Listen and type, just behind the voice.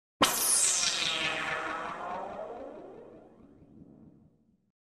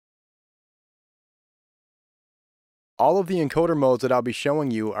All of the encoder modes that I'll be showing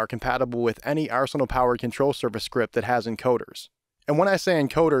you are compatible with any Arsenal-powered control surface script that has encoders. And when I say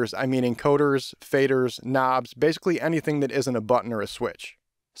encoders, I mean encoders, faders, knobs, basically anything that isn't a button or a switch,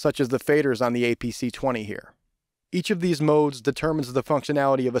 such as the faders on the APC-20 here. Each of these modes determines the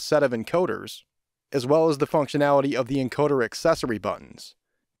functionality of a set of encoders, as well as the functionality of the encoder accessory buttons,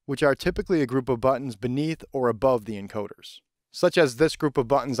 which are typically a group of buttons beneath or above the encoders, such as this group of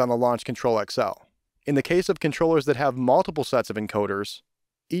buttons on the Launch Control XL. In the case of controllers that have multiple sets of encoders,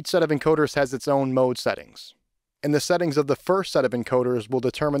 each set of encoders has its own mode settings, and the settings of the first set of encoders will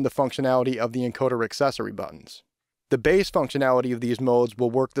determine the functionality of the encoder accessory buttons. The base functionality of these modes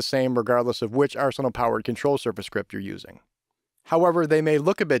will work the same regardless of which Arsenal-powered control surface script you're using. However, they may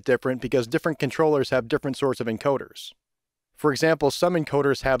look a bit different because different controllers have different sorts of encoders. For example, some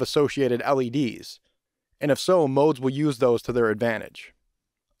encoders have associated LEDs, and if so, modes will use those to their advantage.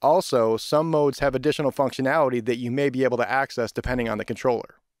 Also, some modes have additional functionality that you may be able to access depending on the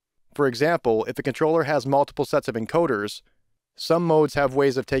controller. For example, if a controller has multiple sets of encoders, some modes have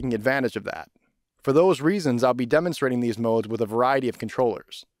ways of taking advantage of that. For those reasons, I'll be demonstrating these modes with a variety of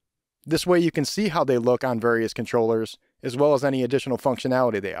controllers. This way you can see how they look on various controllers, as well as any additional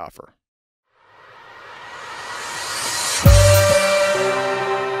functionality they offer.